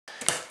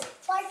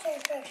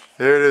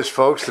Here it is,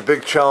 folks, the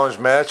big challenge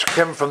match.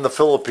 Kim from the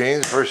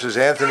Philippines versus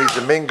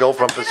Anthony-Domingo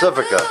from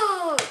Pacifica.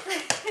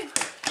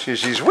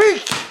 She's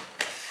weak.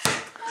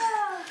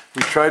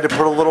 We tried to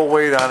put a little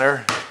weight on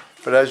her,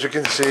 but as you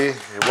can see,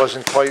 it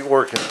wasn't quite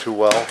working too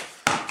well.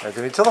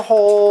 Anthony to the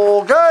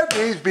hole. Good.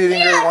 He's beating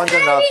her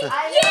 1-0.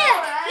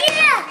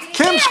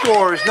 Kim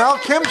scores. Now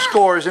Kim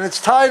scores, and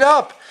it's tied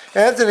up.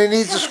 Anthony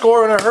needs to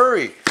score in a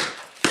hurry.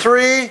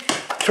 3,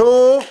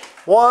 2,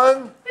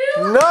 1.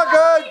 Not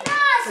good.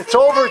 It's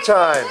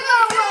overtime.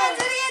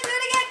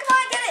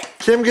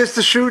 Kim gets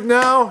to shoot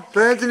now.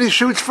 Anthony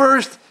shoots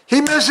first.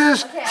 He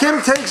misses.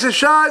 Kim takes a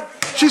shot.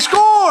 She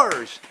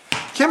scores.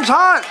 Kim's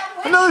hot.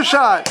 Another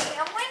shot.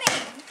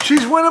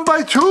 She's winning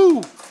by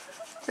 2.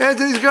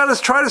 Anthony's got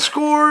to try to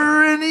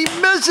score, and he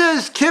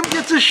misses. Kim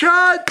gets a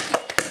shot.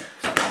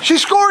 She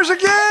scores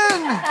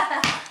again.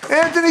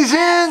 Anthony's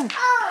in.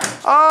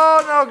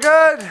 Oh, no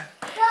good.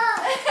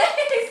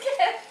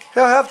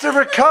 He'll have to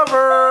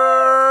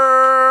recover.